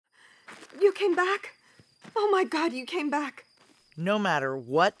You came back? Oh my God, you came back. No matter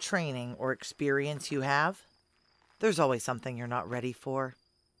what training or experience you have, there's always something you're not ready for.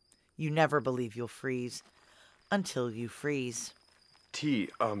 You never believe you'll freeze until you freeze. T,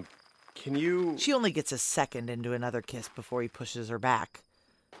 can you... She only gets a second into another kiss before he pushes her back.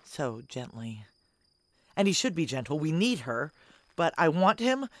 So gently. And he should be gentle. We need her. But I want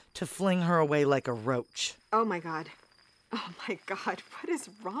him to fling her away like a roach. Oh my God. Oh my God, what is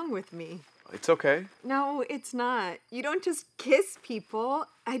wrong with me? It's okay. No, it's not. You don't just kiss people.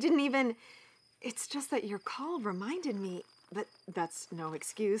 I didn't even... It's just that your call reminded me. But that's no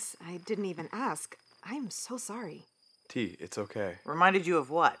excuse. I didn't even ask. I'm so sorry. T, it's okay. Reminded you of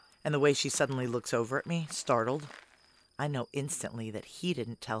what? And the way she suddenly looks over at me, startled. I know instantly that he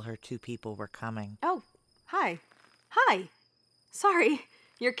didn't tell her two people were coming. Oh, hi. Hi. Sorry.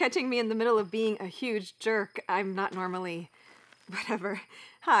 You're catching me in the middle of being a huge jerk. I'm not normally... Whatever.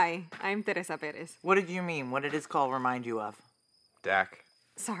 Hi, I'm Teresa Perez. What did you mean? What did his call remind you of? Dak.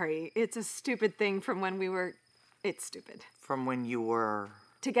 Sorry, it's a stupid thing from when we were... It's stupid. From when you were...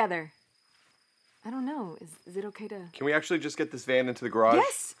 Together. I don't know. Is it okay to... Can we actually just get this van into the garage?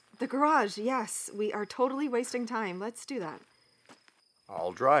 Yes! The garage, yes. We are totally wasting time. Let's do that.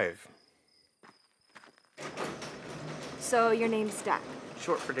 I'll drive. So your name's Dak.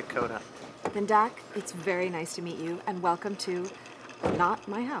 Short for Dakota. Then Dak, it's very nice to meet you, and welcome to not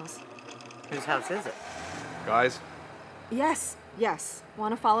my house. Whose house is it? Guys? Yes.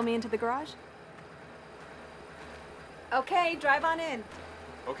 Want to follow me into the garage? Okay, drive on in.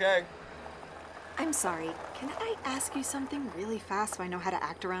 Okay. I'm sorry. Can I ask you something really fast so I know how to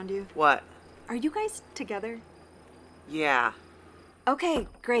act around you? What? Are you guys together? Yeah. Okay,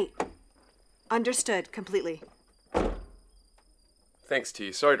 great. Understood completely. Thanks,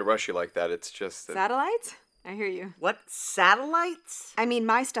 T. Sorry to rush you like that. It's just that... Satellites? I hear you. What? Satellites? I mean,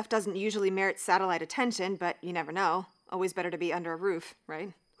 my stuff doesn't usually merit satellite attention, but you never know. Always better to be under a roof,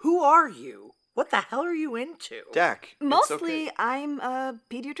 right? Who are you? What the hell are you into? Dak, Mostly, it's okay. I'm a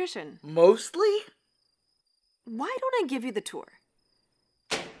pediatrician. Mostly? Why don't I give you the tour?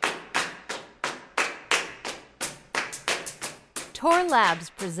 Tor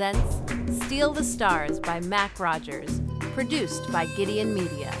Labs presents Steal the Stars by Mac Rogers, produced by Gideon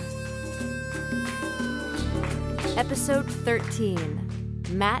Media. Episode 13,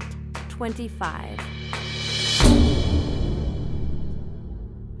 Matt-25.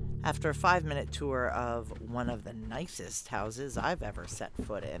 After a 5-minute tour of one of the nicest houses I've ever set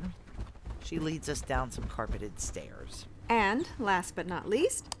foot in, she leads us down some carpeted stairs. And, last but not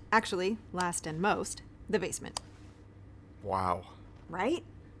least, actually, last and most, the basement. Wow. Right?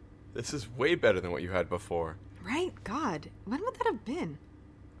 This is way better than what you had before. Right? God, when would that have been?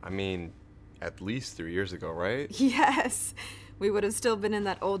 I mean, at least 3 years ago, right? Yes. We would have still been in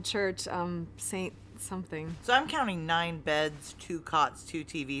that old church, Saint something. So I'm counting 9 beds, 2 cots, 2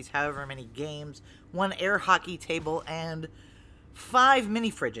 TVs, however many games, 1 air hockey table, and 5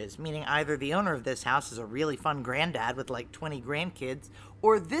 mini fridges, meaning either the owner of this house is a really fun granddad with like 20 grandkids,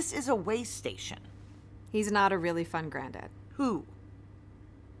 or this is a way station. He's not a really fun granddad. Who?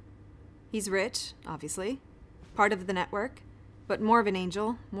 He's rich, obviously. Part of the network, but more of an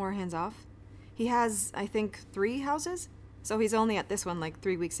angel, more hands-off. He has, I think, 3 houses, so he's only at this one like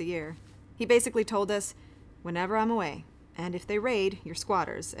 3 weeks a year. He basically told us, whenever I'm away, and if they raid, you're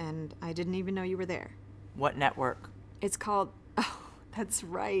squatters, and I didn't even know you were there. What network? It's called... Oh, that's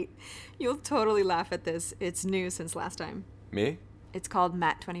right. You'll totally laugh at this. It's new since last time. Me? It's called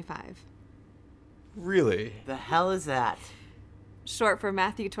Matt-25. Really? The hell is that? Short for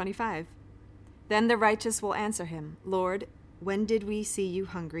Matthew 25. Then the righteous will answer him, Lord, when did we see you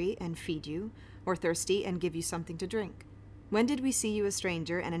hungry and feed you, or thirsty and give you something to drink? When did we see you a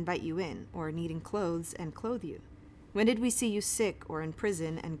stranger and invite you in, or needing clothes and clothe you? When did we see you sick or in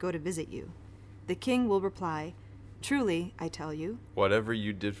prison and go to visit you? The king will reply, Truly, I tell you, Whatever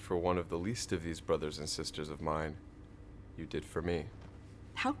you did for one of the least of these brothers and sisters of mine, you did for me.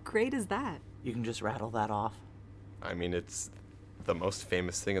 How great is that? You can just rattle that off. I mean, it's the most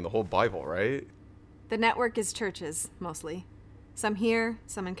famous thing in the whole Bible, right? The network is churches, mostly. Some here,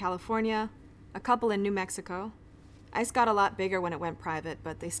 some in California, a couple in New Mexico. ICE got a lot bigger when it went private,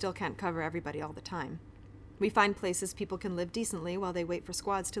 but they still can't cover everybody all the time. We find places people can live decently while they wait for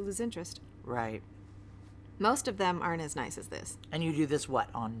squads to lose interest. Right. Most of them aren't as nice as this. And you do this, what,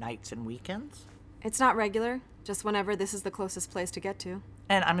 on nights and weekends? It's not regular, just whenever this is the closest place to get to.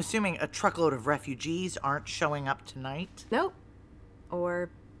 And I'm assuming a truckload of refugees aren't showing up tonight? Nope. Or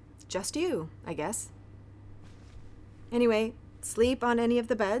just you, I guess. Anyway, sleep on any of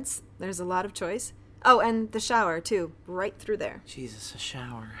the beds. There's a lot of choice. Oh, and the shower, too. Right through there. Jesus, a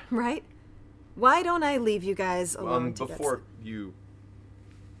shower. Right? Why don't I leave you guys alone to Before you...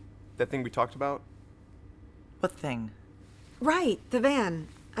 That thing we talked about? What thing? Right, the van.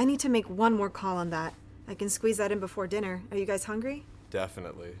 I need to make one more call on that. I can squeeze that in before dinner. Are you guys hungry?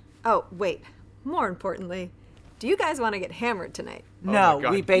 Definitely. Oh, wait. More importantly, do you guys want to get hammered tonight? No, Oh my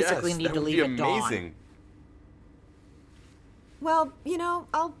God, we basically yes, need that to would leave be at dawn. amazing. Well,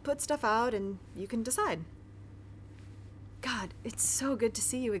 I'll put stuff out and you can decide. God, it's so good to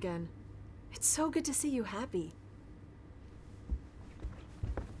see you again. It's so good to see you happy.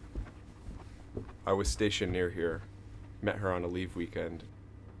 I was stationed near here. Met her on a leave weekend.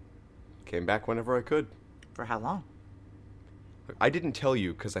 Came back whenever I could. For how long? I didn't tell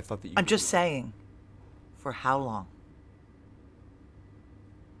you because I thought that you... I'm just saying. For how long?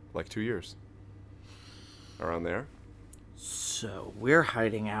 Like 2 years. Around there. So, we're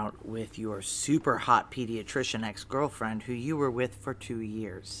hiding out with your super hot pediatrician ex-girlfriend who you were with for 2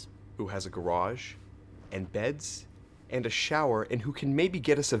 years. Who has a garage, and beds, and a shower, and who can maybe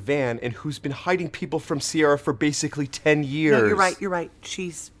get us a van, and who's been hiding people from Sierra for basically 10 years. No, you're right.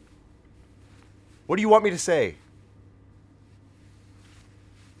 She's... What do you want me to say?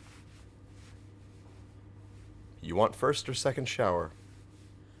 You want first or second shower?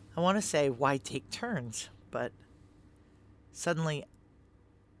 I want to say, why take turns? But suddenly,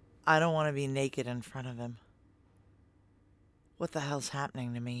 I don't want to be naked in front of him. What the hell's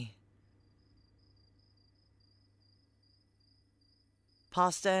happening to me?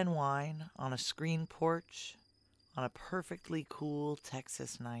 Pasta and wine on a screen porch on a perfectly cool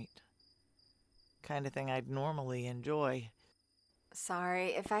Texas night. Kind of thing I'd normally enjoy.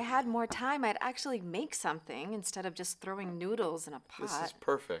 Sorry, if I had more time, I'd actually make something instead of just throwing noodles in a pot. This is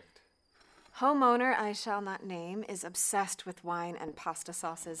perfect. Homeowner I shall not name is obsessed with wine and pasta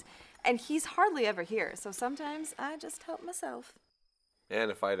sauces, and he's hardly ever here, so sometimes I just help myself.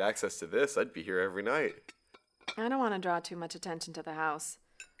 And if I had access to this, I'd be here every night. I don't want to draw too much attention to the house.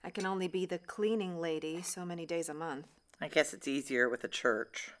 I can only be the cleaning lady so many days a month. I guess it's easier with a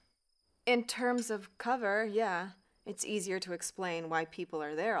church. In terms of cover, yeah. It's easier to explain why people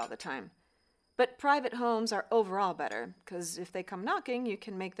are there all the time. But private homes are overall better, because if they come knocking, you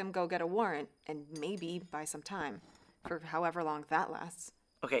can make them go get a warrant, and maybe buy some time, for however long that lasts.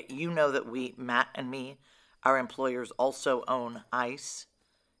 Okay, you know that we, Matt and me, our employers also own ICE.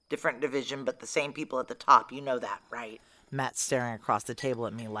 Different division, but the same people at the top. You know that, right? Matt's staring across the table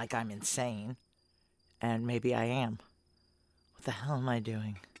at me like I'm insane. And maybe I am. What the hell am I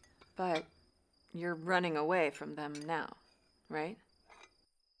doing? But you're running away from them now, right?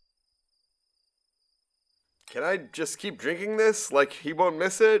 Can I just keep drinking this? Like, he won't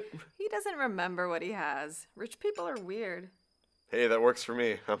miss it? He doesn't remember what he has. Rich people are weird. Hey, that works for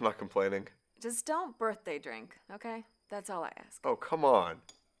me. I'm not complaining. Just don't birthday drink, okay? That's all I ask. Oh, come on.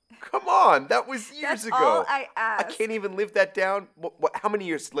 Come on, that was years That's ago. all I ask. I can't even live that down. How many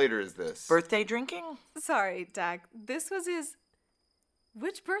years later is this? Birthday drinking? Sorry, Dak. This was his...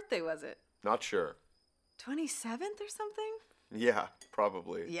 Which birthday was it? Not sure. 27th or something? Yeah,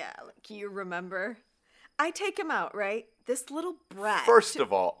 probably. Yeah, like you remember. I take him out, right? This little brat. First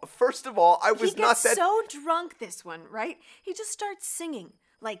of all, I was he not gets that... so drunk this one, right? He just starts singing.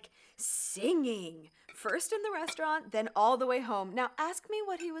 Like, singing. First in the restaurant, then all the way home. Now ask me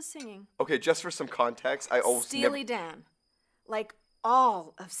what he was singing. Okay, just for some context, I almost Steely Dan. Like,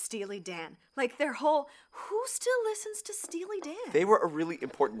 all of Steely Dan. Like, their whole... Who still listens to Steely Dan? They were a really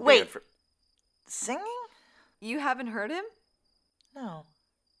important Wait. band for... Singing? You haven't heard him? No.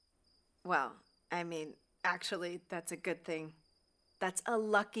 Well, I mean, actually, that's a good thing. That's a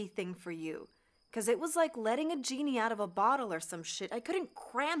lucky thing for you. Because it was like letting a genie out of a bottle or some shit. I couldn't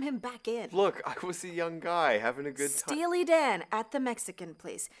cram him back in. Look, I was a young guy having a good time. Steely Dan at the Mexican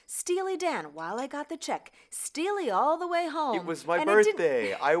place. Steely Dan while I got the check. Steely all the way home. It was my And it didn't-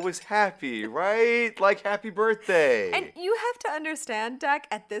 birthday. I was happy, right? Like, happy birthday. And you have to understand, Dak,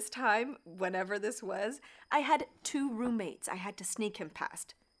 at this time, whenever this was, I had 2 roommates I had to sneak him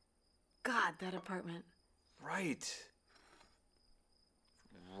past. God, that apartment. Right.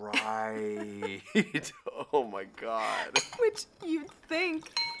 Right. Oh my God. Which you'd think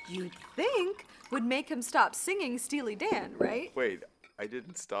would make him stop singing Steely Dan, right? Wait, I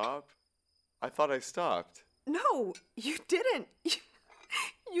didn't stop? I thought I stopped. No, you didn't.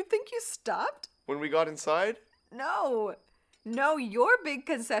 You think you stopped? When we got inside? No. No, your big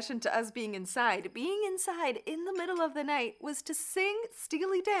concession to us being inside in the middle of the night, was to sing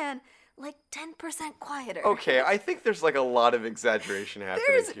Steely Dan like 10% quieter. Okay, I think there's like a lot of exaggeration happening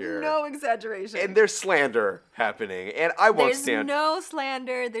There's here. no exaggeration. And there's slander happening, and I won't There's stand... no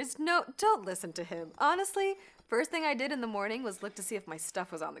slander. Don't listen to him. Honestly, first thing I did in the morning was look to see if my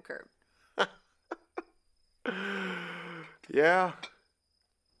stuff was on the curb. Yeah.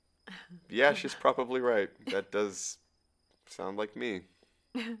 Yeah, she's probably right. That does sound like me.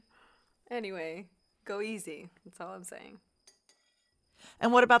 Anyway, go easy. That's all I'm saying.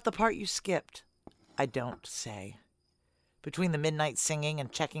 And what about the part you skipped? I don't say. Between the midnight singing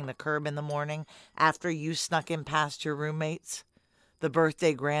and checking the curb in the morning, after you snuck in past your roommates, the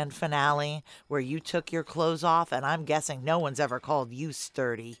birthday grand finale where you took your clothes off, and I'm guessing no one's ever called you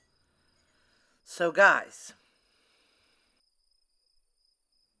sturdy. So, guys.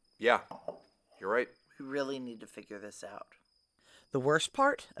 Yeah, you're right. We really need to figure this out. The worst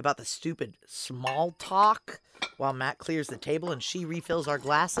part about the stupid small talk while Matt clears the table and she refills our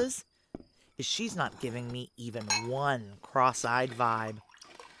glasses is she's not giving me even one cross-eyed vibe.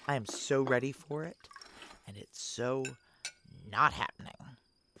 I am so ready for it, and it's so not happening.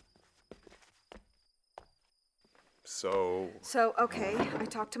 So, okay, I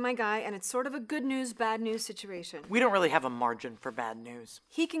talked to my guy, and it's sort of a good news, bad news situation. We don't really have a margin for bad news.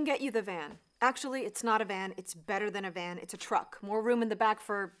 He can get you the van. Actually, it's not a van. It's better than a van. It's a truck. More room in the back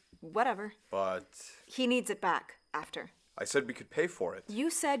for whatever. But He needs it back after. I said we could pay for it.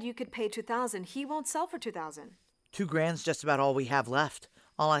 You said you could pay $2,000. He won't sell for $2,000. $2,000's just about all we have left.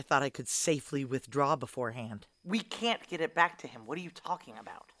 All I thought I could safely withdraw beforehand. We can't get it back to him. What are you talking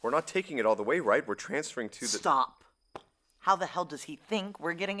about? We're not taking it all the way, right? We're transferring to the... Stop. How the hell does he think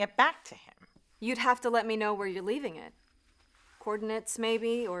we're getting it back to him? You'd have to let me know where you're leaving it. Coordinates,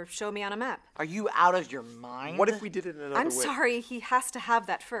 maybe, or show me on a map. Are you out of your mind? What if we did it another way? I'm sorry, he has to have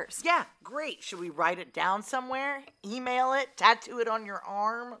that first. Yeah, great. Should we write it down somewhere? Email it? Tattoo it on your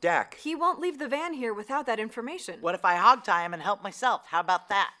arm? Dak. He won't leave the van here without that information. What if I hog tie him and help myself? How about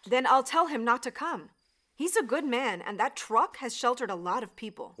that? Then I'll tell him not to come. He's a good man, and that truck has sheltered a lot of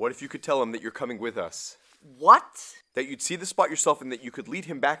people. What if you could tell him that you're coming with us? What? That you'd see the spot yourself and that you could lead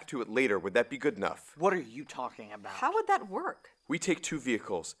him back to it later. Would that be good enough? What are you talking about? How would that work? We take 2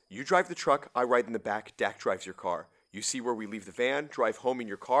 vehicles. You drive the truck, I ride in the back, Dak drives your car. You see where we leave the van, drive home in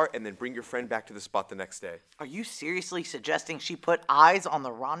your car, and then bring your friend back to the spot the next day. Are you seriously suggesting she put eyes on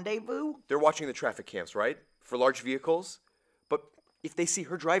the rendezvous? They're watching the traffic cams, right? For large vehicles. But if they see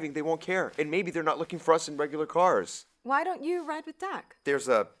her driving, they won't care. And maybe they're not looking for us in regular cars. Why don't you ride with Dak? There's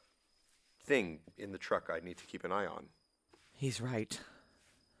a thing in the truck I need to keep an eye on. He's right.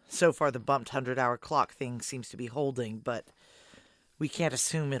 So far, the bumped 100-hour clock thing seems to be holding, but we can't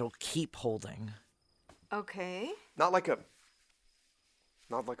assume it'll keep holding. Okay. Not like a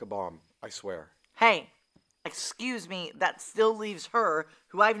bomb, I swear. Hey, excuse me, that still leaves her,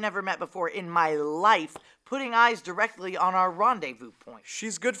 who I've never met before in my life, putting eyes directly on our rendezvous point.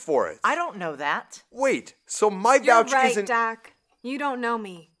 She's good for it. I don't know that. Wait, so my You're vouch right, isn't... Dak. You don't know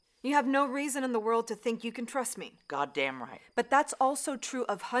me. You have no reason in the world to think you can trust me. Goddamn right. But that's also true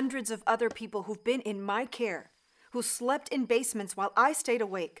of hundreds of other people who've been in my care, who slept in basements while I stayed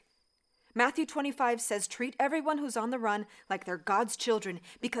awake. Matt-25 says treat everyone who's on the run like they're God's children,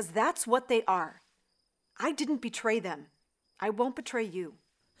 because that's what they are. I didn't betray them. I won't betray you.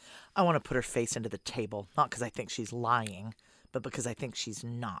 I want to put her face into the table, not because I think she's lying, but because I think she's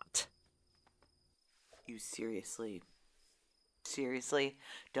not. You seriously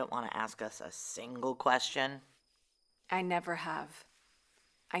don't want to ask us a single question? I never have.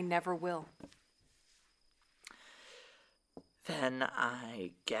 I never will. Then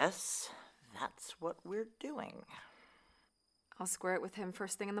I guess that's what we're doing. I'll square it with him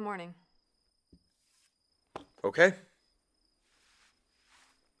first thing in the morning. Okay.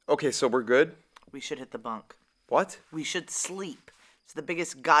 Okay, so we're good? We should hit the bunk. What? We should sleep. It's the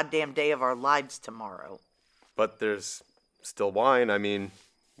biggest goddamn day of our lives tomorrow. But there's still wine. I mean,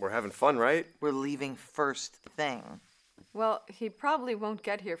 we're having fun, right? We're leaving first thing. Well, he probably won't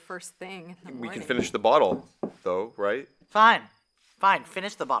get here first thing in the We morning. can finish the bottle, though, right? Fine,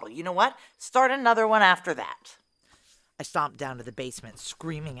 finish the bottle. You know what? Start another one after that. I stomped down to the basement,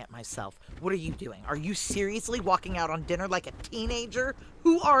 screaming at myself. What are you doing? Are you seriously walking out on dinner like a teenager?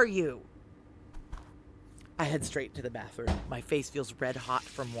 Who are you? I head straight to the bathroom. My face feels red hot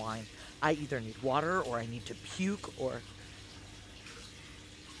from wine. I either need water or I need to puke or...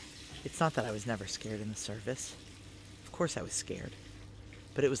 It's not that I was never scared in the service. Of course I was scared.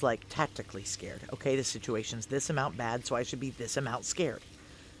 But it was like tactically scared. Okay, the situation's this amount bad, so I should be this amount scared.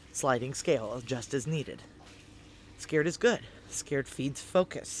 Sliding scale, just as needed. Scared is good. Scared feeds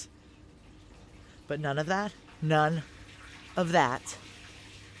focus. But none of that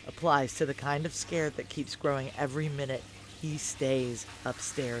applies to the kind of scared that keeps growing every minute he stays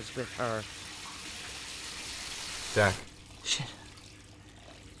upstairs with her. Dak, Shit.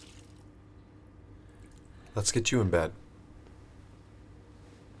 let's get you in bed.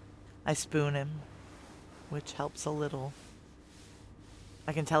 I spoon him, which helps a little.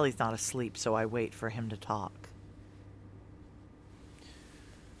 I can tell he's not asleep, so I wait for him to talk.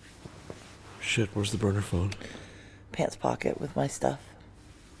 Shit, where's the burner phone? Pants pocket with my stuff.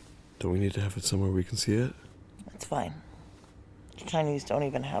 Don't we need to have it somewhere we can see it? It's fine. The Chinese don't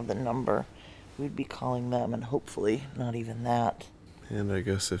even have the number. We'd be calling them, and hopefully not even that. And I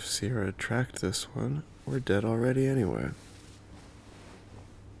guess if Sierra tracked this one, we're dead already anyway.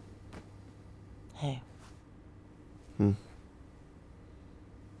 Hey. Hmm?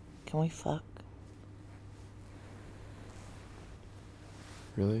 Can we fuck?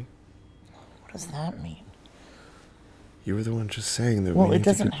 Really? What does that mean? You were the one just saying that Well, we it need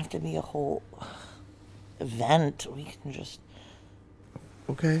doesn't to have to be a whole event. We can just...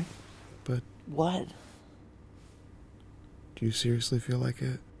 Okay, but What? do you seriously feel like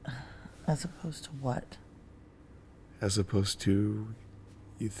it? As opposed to what? As opposed to,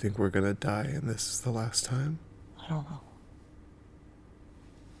 you think we're gonna die and this is the last time? I don't know.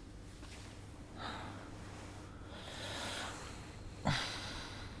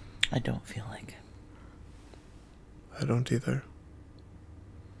 I don't feel like it. I don't either.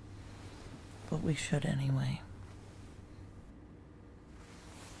 But we should anyway.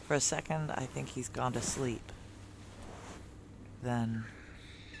 For a second, I think he's gone to sleep. Then...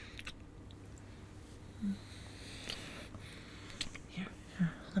 Here,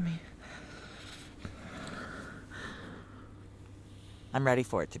 let me... I'm ready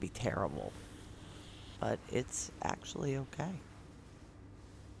for it to be terrible. But it's actually okay.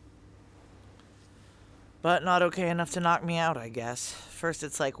 But not okay enough to knock me out, I guess. First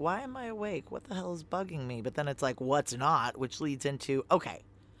it's like, why am I awake? What the hell is bugging me? But then it's like, what's not? Which leads into, okay,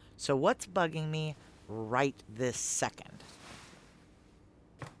 so what's bugging me right this second?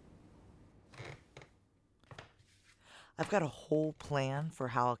 I've got a whole plan for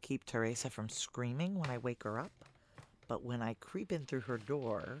how I'll keep Teresa from screaming when I wake her up. But when I creep in through her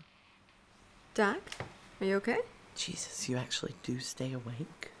door... Doc, are you okay? Jesus, you actually do stay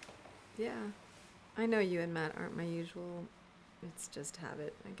awake? Yeah. I know you and Matt aren't my usual. It's just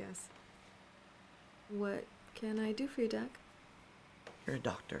habit, I guess. What can I do for you, Doc? You're a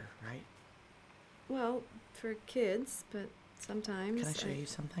doctor, right? Well, for kids, but sometimes... Can I show you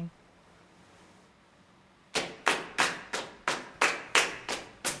something?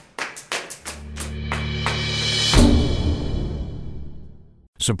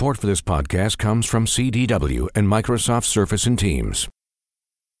 Support for this podcast comes from CDW and Microsoft Surface and Teams.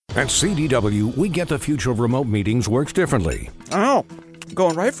 At CDW, we get the future of remote meetings works differently. Oh,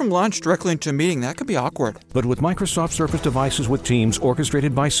 going right from lunch directly into a meeting, that could be awkward. But with Microsoft Surface devices with Teams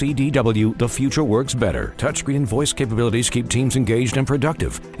orchestrated by CDW, the future works better. Touchscreen and voice capabilities keep teams engaged and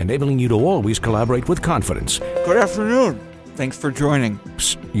productive, enabling you to always collaborate with confidence. Good afternoon. Thanks for joining.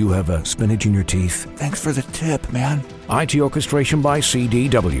 Psst, you have spinach in your teeth. Thanks for the tip, man. IT orchestration by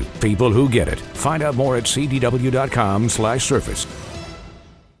CDW. People who get it. Find out more at cdw.com/surface.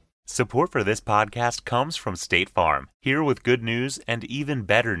 Support for this podcast comes from State Farm, here with good news and even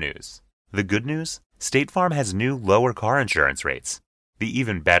better news. The good news? State Farm has new lower car insurance rates. The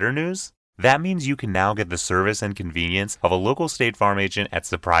even better news? That means you can now get the service and convenience of a local State Farm agent at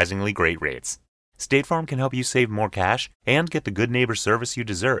surprisingly great rates. State Farm can help you save more cash and get the good neighbor service you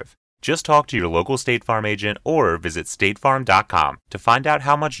deserve. Just talk to your local State Farm agent or visit statefarm.com to find out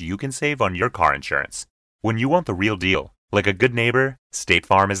how much you can save on your car insurance. When you want the real deal, like a good neighbor, State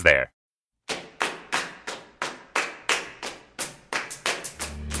Farm is there.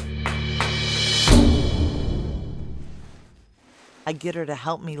 I get her to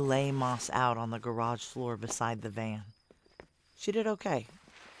help me lay Moss out on the garage floor beside the van. She did okay,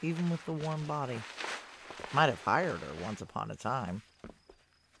 even with the warm body. Might have hired her once upon a time.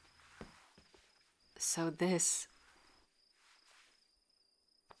 So this...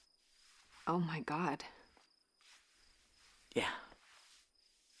 Oh my God. Yeah.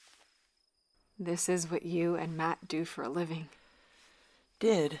 This is what you and Matt do for a living.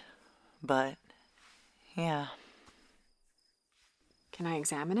 Did, but yeah. Can I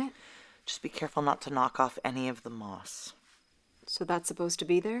examine it? Just be careful not to knock off any of the moss. So that's supposed to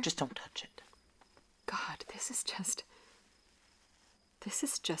be there? Just don't touch it. God, this is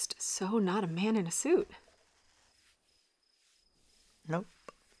just so not a man in a suit. Nope.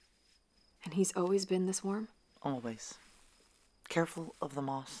 And he's always been this warm? Always. Careful of the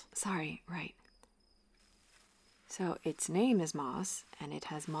moss. Sorry, right. So its name is moss, and it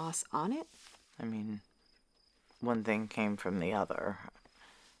has moss on it? I mean, one thing came from the other.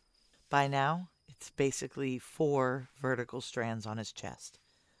 By now, it's basically 4 vertical strands on his chest.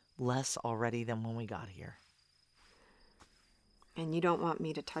 Less already than when we got here. And you don't want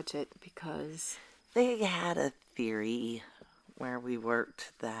me to touch it because... They had a theory. where we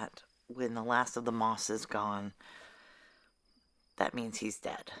worked that when the last of the moss is gone, that means he's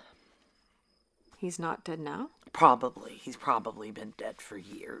dead. He's not dead now? Probably. He's probably been dead for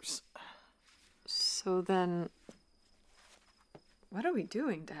years. So then, what are we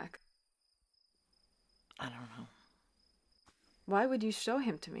doing, Dak? I don't know. Why would you show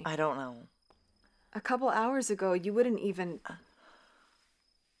him to me? I don't know. A couple hours ago, you wouldn't even...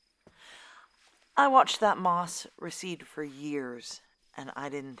 I watched that moss recede for years, and I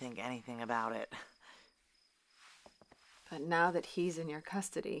didn't think anything about it. But now that he's in your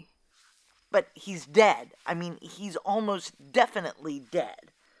custody... But he's dead. I mean, he's almost definitely dead.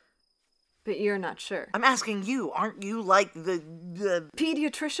 But you're not sure. I'm asking you, aren't you like the...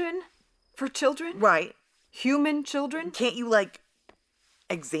 Pediatrician? For children? Right. Human children? Can't you,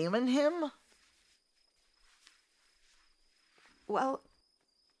 examine him? Well,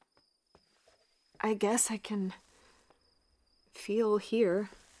 I guess I can feel here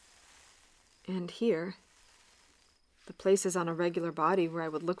and here. The places on a regular body where I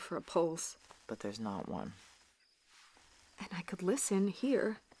would look for a pulse. But there's not one. And I could listen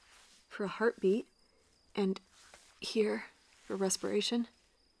here for a heartbeat and here for respiration.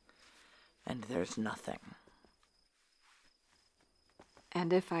 And there's nothing.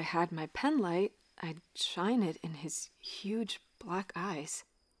 And if I had my pen light, I'd shine it in his huge black eyes.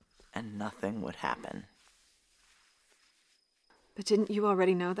 And nothing would happen. But didn't you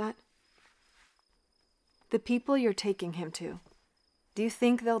already know that? The people you're taking him to, do you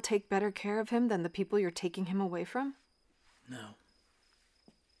think they'll take better care of him than the people you're taking him away from? No.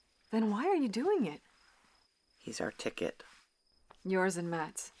 Then why are you doing it? He's our ticket. Yours and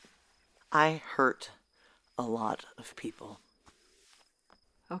Matt's. I hurt a lot of people.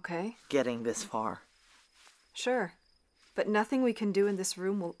 Okay. Getting this far. Sure. But nothing we can do in this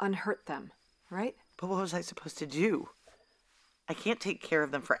room will unhurt them, right? But what was I supposed to do? I can't take care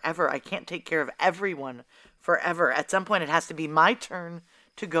of them forever. I can't take care of everyone forever. At some point, it has to be my turn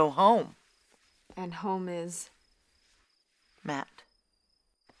to go home. And home is... Matt.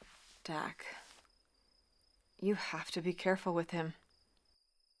 Dak. You have to be careful with him.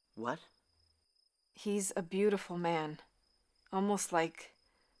 What? He's a beautiful man. Almost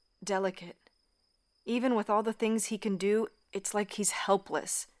delicate. Even with all the things he can do, it's like he's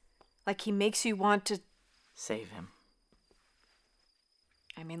helpless. Like he makes you want to... Save him.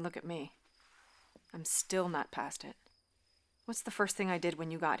 I mean, look at me. I'm still not past it. What's the first thing I did when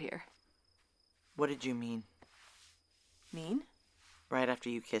you got here? What did you mean? Mean? Right after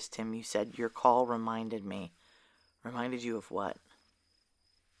you kissed him, you said your call reminded me. Reminded you of what?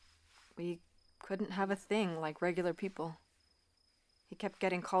 We couldn't have a thing like regular people. He kept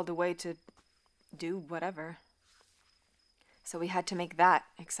getting called away to do whatever. So we had to make that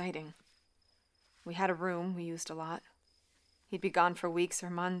exciting. We had a room we used a lot. He'd be gone for weeks or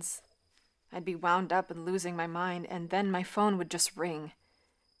months. I'd be wound up and losing my mind, and then my phone would just ring.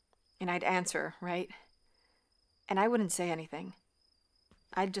 And I'd answer, right? And I wouldn't say anything.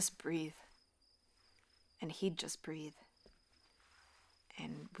 I'd just breathe. And he'd just breathe.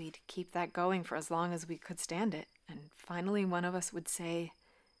 And we'd keep that going for as long as we could stand it. And finally one of us would say,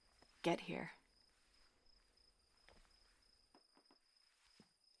 "Get here."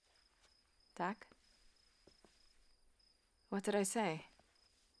 Dak? What did I say?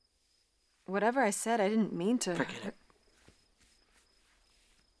 Whatever I said, I didn't mean to... Forget it.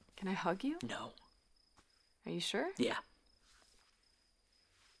 Can I hug you? No. Are you sure? Yeah.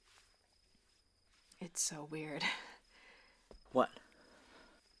 It's so weird. What?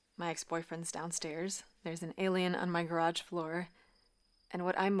 My ex-boyfriend's downstairs. There's an alien on my garage floor. And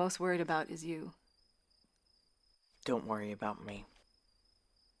what I'm most worried about is you. Don't worry about me.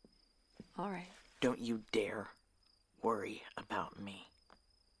 All right. Don't you dare worry about me.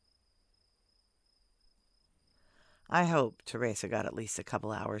 I hope Teresa got at least a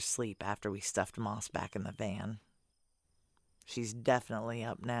couple hours sleep after we stuffed Moss back in the van. She's definitely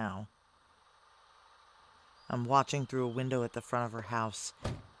up now. I'm watching through a window at the front of her house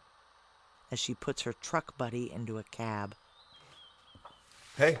as she puts her truck buddy into a cab.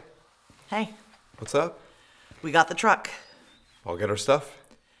 Hey, Hey, what's up? we got the truck. I'll get our stuff.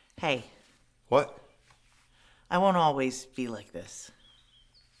 Hey, What? I won't always be like this.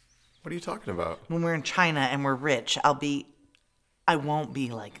 What are you talking about? When we're in China and we're rich, I won't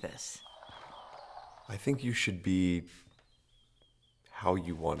be like this. I think you should be how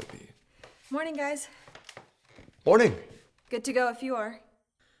you want to be. Morning, guys. Morning. Good to go if you are.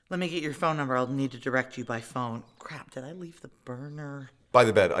 Let me get your phone number. I'll need to direct you by phone. Crap, did I leave the burner? By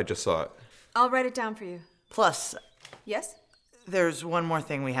the bed, I just saw it. I'll write it down for you. Plus, Yes? there's one more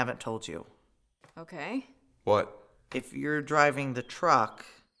thing we haven't told you. Okay. What? If you're driving the truck,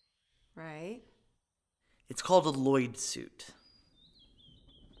 Right? it's called a Lloyd suit.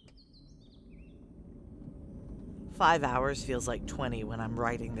 5 hours feels like 20 when I'm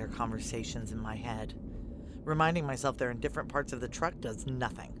writing their conversations in my head. Reminding myself they're in different parts of the truck does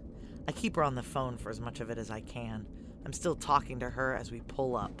nothing. I keep her on the phone for as much of it as I can. I'm still talking to her as we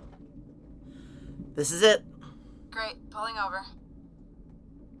pull up. This is it. Great. Pulling over.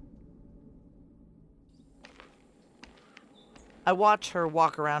 I watch her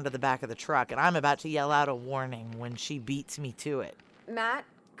walk around to the back of the truck, and I'm about to yell out a warning when she beats me to it. Matt,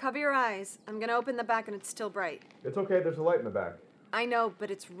 cover your eyes. I'm gonna open the back and it's still bright. It's okay, there's a light in the back. I know, but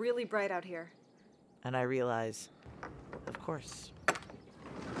it's really bright out here. And I realize, of course,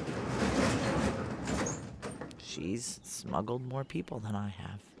 she's smuggled more people than I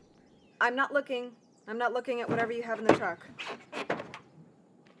have. I'm not looking. I'm not looking at whatever you have in the truck.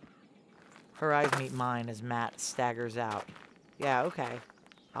 Her eyes meet mine as Matt staggers out. Yeah, okay.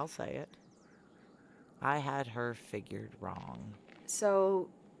 I'll say it. I had her figured wrong. So,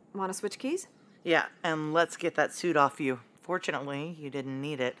 wanna switch keys? Yeah, and let's get that suit off you. Fortunately, you didn't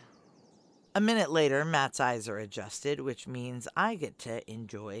need it. A minute later, Matt's eyes are adjusted, which means I get to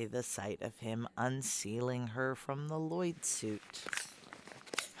enjoy the sight of him unsealing her from the Lloyd suit.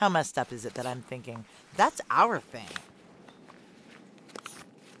 How messed up is it that I'm thinking, that's our thing?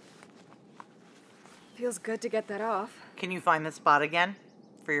 Feels good to get that off. Can you find the spot again?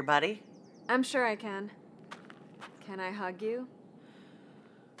 For your buddy? I'm sure I can. Can I hug you?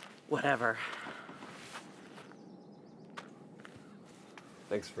 Whatever.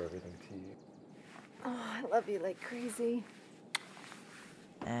 Thanks for everything, T. Oh, I love you like crazy.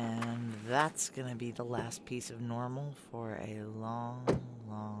 And that's gonna be the last piece of normal for a long,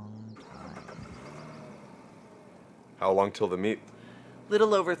 long time. How long till the meet?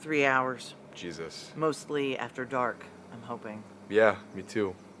 Little over 3 hours. Jesus. Mostly after dark, I'm hoping. Yeah, me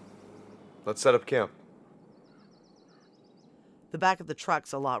too. Let's set up camp. The back of the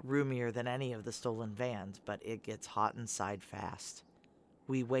truck's a lot roomier than any of the stolen vans, but it gets hot inside fast.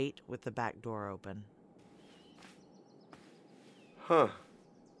 We wait with the back door open. Huh.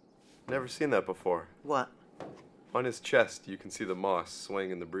 Never seen that before. What? On his chest, you can see the moss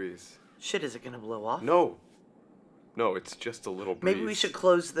swaying in the breeze. Shit, is it gonna blow off? No, it's just a little breeze. Maybe we should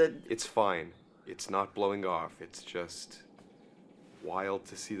close the... It's fine. It's not blowing off. It's just wild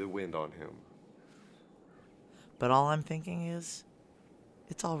to see the wind on him. But all I'm thinking is,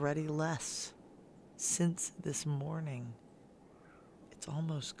 it's already less. Since this morning, it's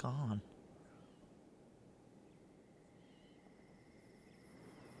almost gone.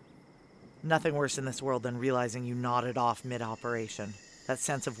 Nothing worse in this world than realizing you nodded off mid-operation. That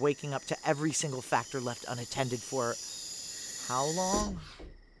sense of waking up to every single factor left unattended for... how long?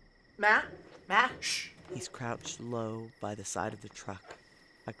 Matt? Shh! He's crouched low by the side of the truck.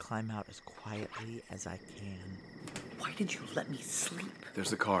 I climb out as quietly as I can. Why did you let me sleep? There's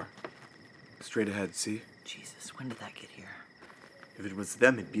the car. Straight ahead, see? Jesus, when did that get here? If it was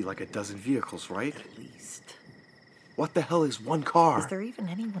them, it'd be like a dozen vehicles, right? At least. What the hell is one car? Is there even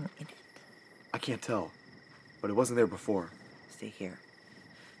anyone in it? I can't tell, but it wasn't there before. Stay here.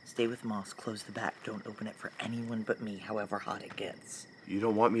 Stay with Moss. Close the back. Don't open it for anyone but me, however hot it gets. You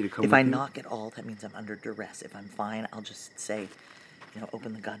don't want me to come If with I you? knock at all, that means I'm under duress. If I'm fine, I'll just say,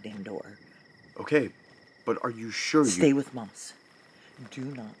 open the goddamn door. Okay, but are you sure Stay with Moss. Do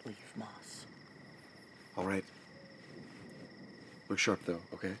not leave Moss. All right. Look sharp, though,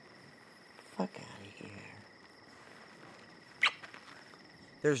 okay? Fuck out of here.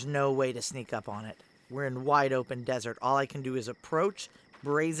 There's no way to sneak up on it. We're in wide open desert. All I can do is approach,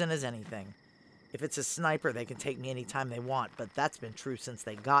 brazen as anything. If it's a sniper, they can take me anytime they want, but that's been true since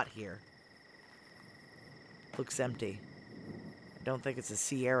they got here. Looks empty. I don't think it's a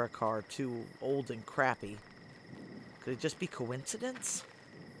Sierra car, too old and crappy. Could it just be coincidence?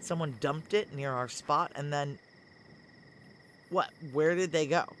 Someone dumped it near our spot and then... What? Where did they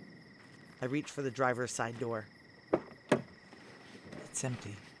go? I reach for the driver's side door. It's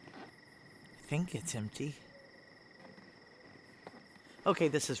empty. I think it's empty. Okay,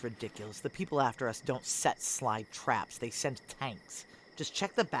 this is ridiculous. The people after us don't set slide traps. They send tanks. Just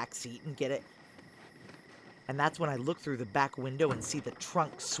check the back seat and get it. And that's when I look through the back window and see the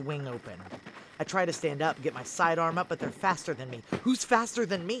trunk swing open. I try to stand up, get my sidearm up, but they're faster than me. Who's faster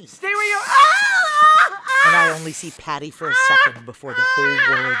than me? Stay where you are! And I only see Patty for a second before the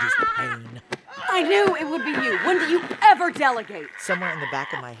whole world is pain. I knew it would be you. When do you ever delegate? Somewhere in the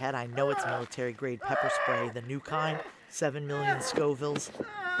back of my head, I know it's military-grade pepper spray, the new kind, 7 million Scovilles.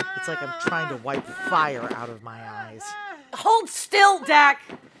 It's like I'm trying to wipe fire out of my eyes. Hold still, Dak!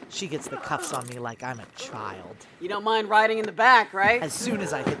 She gets the cuffs on me like I'm a child. You don't mind riding in the back, right? As soon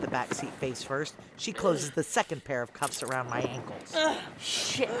as I hit the back seat face first, she closes the second pair of cuffs around my ankles. Ugh,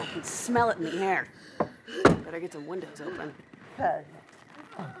 shit, I can smell it in the air. Better get some windows open.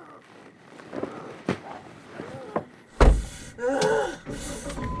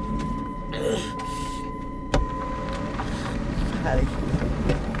 Patty.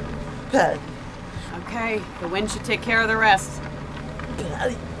 Patty. Okay, the wind should take care of the rest.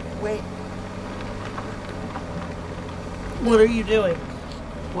 Patty, wait. What are you doing?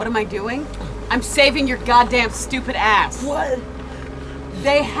 What am I doing? I'm saving your goddamn stupid ass. What?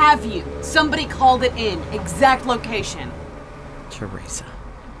 They have you. Somebody called it in. Exact location. Teresa.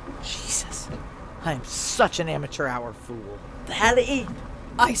 Jesus. I am such an amateur hour fool. Patty!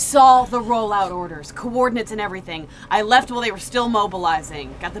 I saw the rollout orders, coordinates and everything. I left while they were still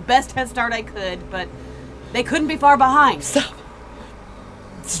mobilizing. Got the best head start I could, but they couldn't be far behind. Stop.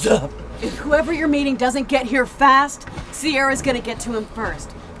 Stop. If whoever you're meeting doesn't get here fast, Sierra's gonna get to him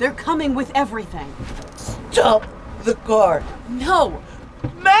first. They're coming with everything. Stop the car. No!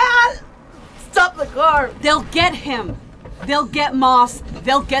 Matt! Stop the car! They'll get him. They'll get Moss,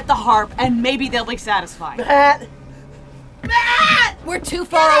 they'll get the harp, and maybe they'll be satisfied. Matt! Matt! We're too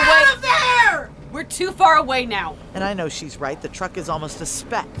far away. Get out of there! We're too far away now. And I know she's right. The truck is almost a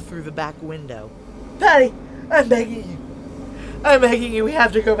speck through the back window. Patty, I'm begging you. I'm begging you. We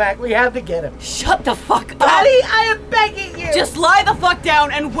have to go back. We have to get him. Shut the fuck up. Patty, I am begging you. Just lie the fuck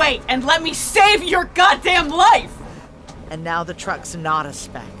down and wait and let me save your goddamn life. And now the truck's not a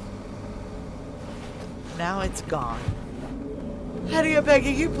speck. Now it's gone. Patty, I'm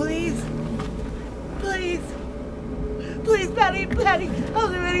begging you, please. Please. Please, Patty, Patty. I'll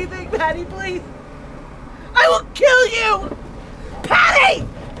do anything, Patty, please. I will kill you! Patty!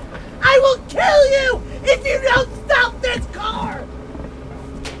 I will kill you if you don't stop this car!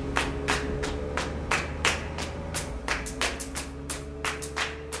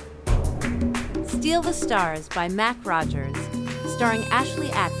 Steal the Stars by Mac Rogers, starring Ashley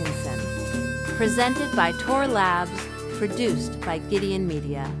Atkinson. Presented by Tor Labs, produced by Gideon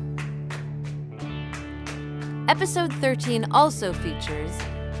Media. Episode 13 also features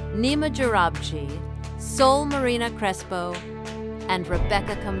Nima Jarabji, Sol Marina Crespo, and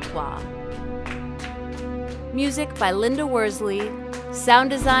Rebecca Comtois. Music by Linda Worsley, sound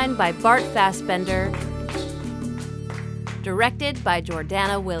design by Bart Fassbender, directed by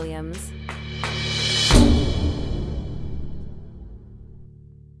Jordana Williams.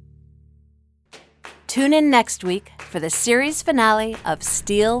 Tune in next week for the series finale of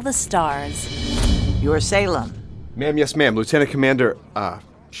Steal the Stars. You're Salem. Ma'am, yes ma'am. Lieutenant Commander,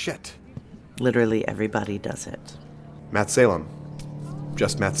 shit. Literally everybody does it. Matt Salem.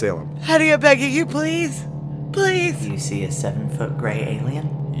 Just Matt Salem. Patty, I'm begging you, please. Please. You see a 7-foot gray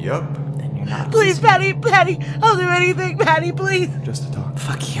alien? Yup. Then you're not. Please, Patty, Patty. I'll do anything, Patty, please. Just a talk.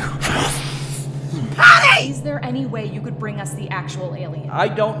 Fuck you. Patty! Is there any way you could bring us the actual alien? I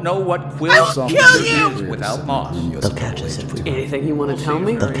don't know what I Quill's will kill you! without Moss. They'll catch us if we run. Anything you want to tell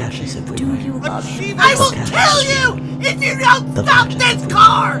me? They'll catch us if we Do run. you love him? I will kill you if you don't stop this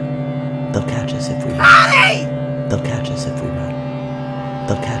car! They'll catch us if we run. Patty! They'll catch us if we run.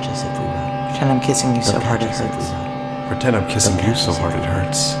 They'll catch us if we run. Pretend I'm kissing you so They'll hard catch it us if we hurts. run. Pretend I'm kissing you so hard it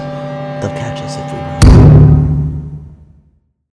hurts. They'll catch us if we run.